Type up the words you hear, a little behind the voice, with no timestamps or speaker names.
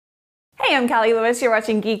Hey, I'm Callie Lewis. You're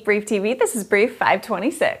watching Geek Brief TV. This is Brief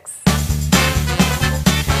 526.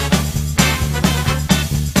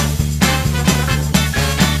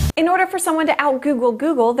 In order for someone to out-Google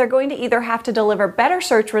Google, they're going to either have to deliver better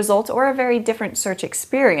search results or a very different search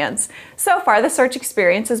experience. So far, the search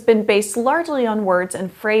experience has been based largely on words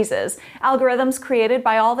and phrases. Algorithms created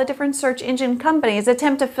by all the different search engine companies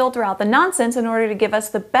attempt to filter out the nonsense in order to give us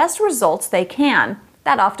the best results they can.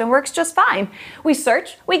 That often works just fine. We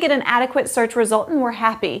search, we get an adequate search result, and we're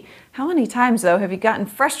happy. How many times, though, have you gotten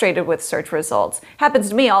frustrated with search results? Happens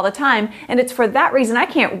to me all the time, and it's for that reason I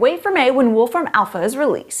can't wait for May when Wolfram Alpha is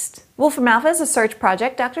released. Wolfram Alpha is a search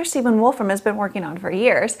project Dr. Stephen Wolfram has been working on for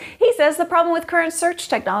years. He says the problem with current search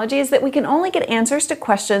technology is that we can only get answers to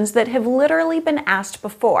questions that have literally been asked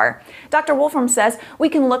before. Dr. Wolfram says we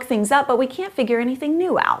can look things up, but we can't figure anything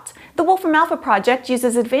new out. The Wolfram Alpha project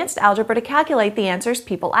uses advanced algebra to calculate the answers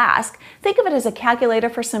people ask. Think of it as a calculator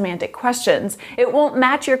for semantic questions. It won't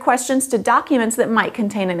match your questions to documents that might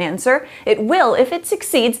contain an answer. It will, if it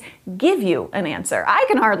succeeds, give you an answer. I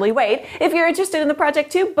can hardly wait. If you're interested in the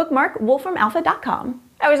project too, bookmark wolframalpha.com.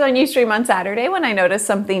 I was on Ustream on Saturday when I noticed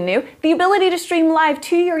something new, the ability to stream live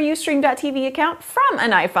to your Ustream.tv account from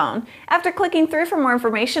an iPhone. After clicking through for more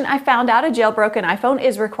information, I found out a jailbroken iPhone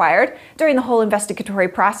is required. During the whole investigatory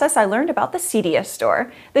process, I learned about the CDS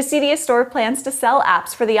Store. The CDS Store plans to sell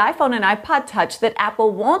apps for the iPhone and iPod Touch that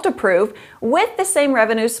Apple won't approve, with the same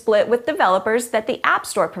revenue split with developers that the App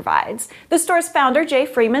Store provides. The store's founder, Jay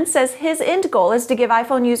Freeman, says his end goal is to give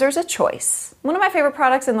iPhone users a choice. One of my favorite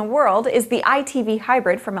products in the world is the iTV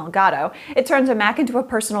Hybrid from Elgato. It turns a Mac into a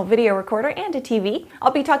personal video recorder and a TV.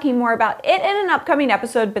 I'll be talking more about it in an upcoming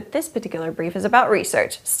episode, but this particular brief is about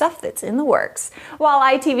research, stuff that's in the works. While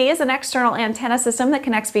iTV is an external antenna system that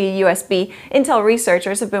connects via USB, Intel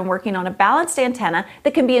researchers have been working on a balanced antenna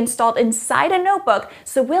that can be installed inside a notebook,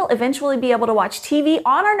 so we'll eventually be able to watch TV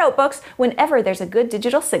on our notebooks whenever there's a good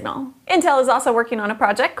digital signal. Intel is also working on a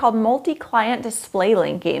project called multi-client display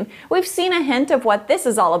linking. We've seen a hint of what this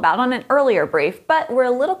is all about on an earlier brief, but we're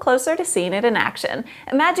a little closer to seeing it in action.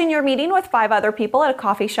 Imagine you're meeting with 5 other people at a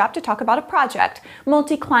coffee shop to talk about a project.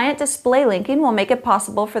 Multi-client display linking will make it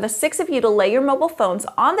possible for the 6 of you to lay your mobile phones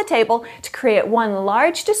on the table to create one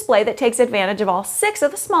large display that takes advantage of all 6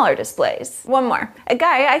 of the smaller displays. One more. A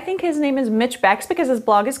guy, I think his name is Mitch Becks because his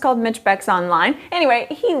blog is called Mitch Becks Online. Anyway,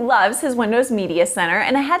 he loves his Windows Media Center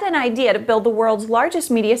and had an idea to build the world's largest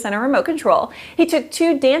media center remote control. He took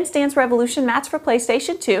 2 Dance Dance Revolution mats for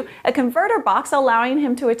PlayStation 2, a converter box allowing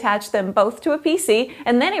him to attach them both to a PC,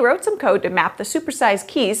 and then he wrote some code to map the supersized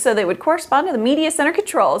keys so they would correspond to the media center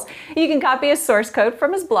controls. You can copy his source code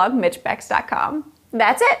from his blog, mitchbecks.com.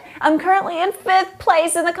 That's it. I'm currently in 5th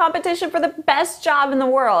place in the competition for the best job in the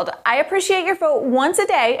world. I appreciate your vote once a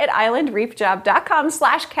day at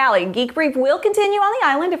islandreefjob.com/Callie. Geek Brief will continue on the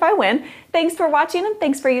island if I win. Thanks for watching and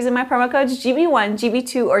thanks for using my promo codes GB1,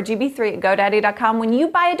 GB2, or GB3 at GoDaddy.com when you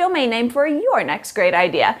buy a domain name for your next great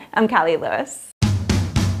idea. I'm Callie Lewis.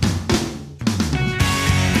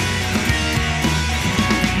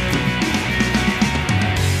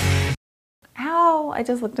 Ow, I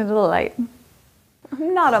just looked into the light.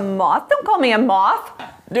 I'm not a moth. Don't call me a moth.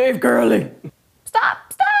 Dave Gurley. Stop.